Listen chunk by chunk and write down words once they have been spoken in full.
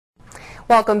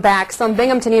Welcome back. Some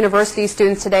Binghamton University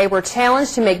students today were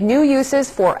challenged to make new uses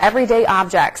for everyday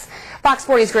objects. Fox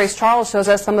 40's Grace Charles shows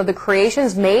us some of the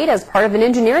creations made as part of an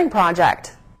engineering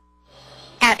project.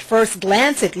 At first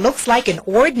glance, it looks like an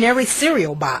ordinary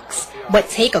cereal box. But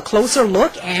take a closer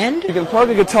look and you can plug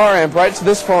a guitar amp right to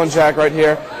this phone jack right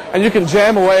here, and you can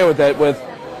jam away with it with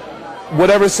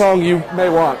whatever song you may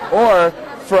want. Or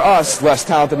for us less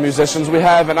talented musicians, we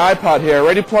have an iPod here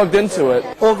already plugged into it.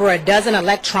 Over a dozen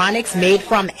electronics made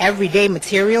from everyday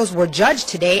materials were judged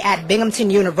today at Binghamton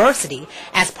University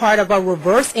as part of a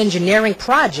reverse engineering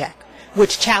project,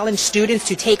 which challenged students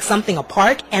to take something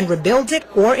apart and rebuild it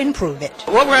or improve it.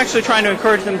 What we're actually trying to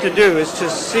encourage them to do is to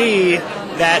see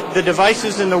that the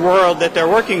devices in the world that they're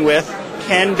working with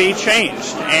can be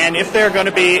changed. And if they're going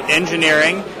to be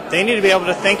engineering, they need to be able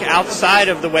to think outside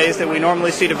of the ways that we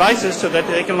normally see devices so that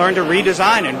they can learn to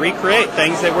redesign and recreate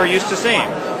things that we're used to seeing.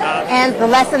 And the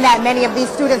lesson that many of these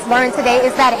students learned today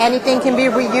is that anything can be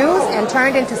reused and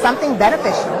turned into something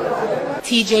beneficial.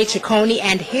 TJ Ciccone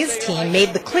and his team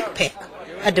made the Click Pick,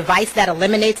 a device that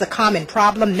eliminates a common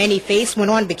problem many face when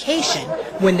on vacation,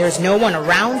 when there's no one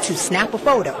around to snap a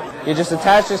photo. You just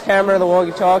attach this camera to the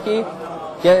walkie-talkie,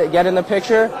 get in the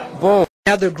picture, boom.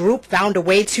 Another group found a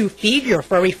way to feed your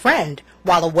furry friend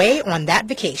while away on that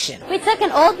vacation. We took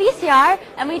an old VCR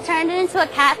and we turned it into a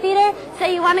cat feeder. So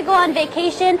you want to go on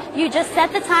vacation, you just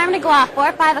set the timer to go off 4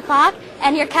 or 5 o'clock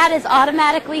and your cat is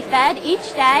automatically fed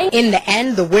each day. In the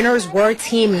end, the winners were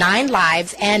Team 9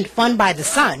 Lives and Fun by the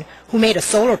Sun, who made a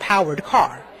solar-powered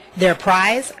car. Their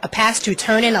prize, a pass to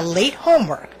turn in a late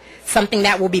homework, something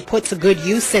that will be put to good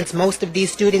use since most of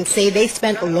these students say they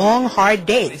spent long, hard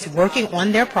days working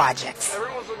on their projects.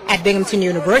 At Binghamton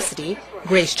University,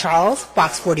 Grace Charles,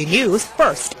 Fox 40 News,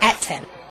 first at 10.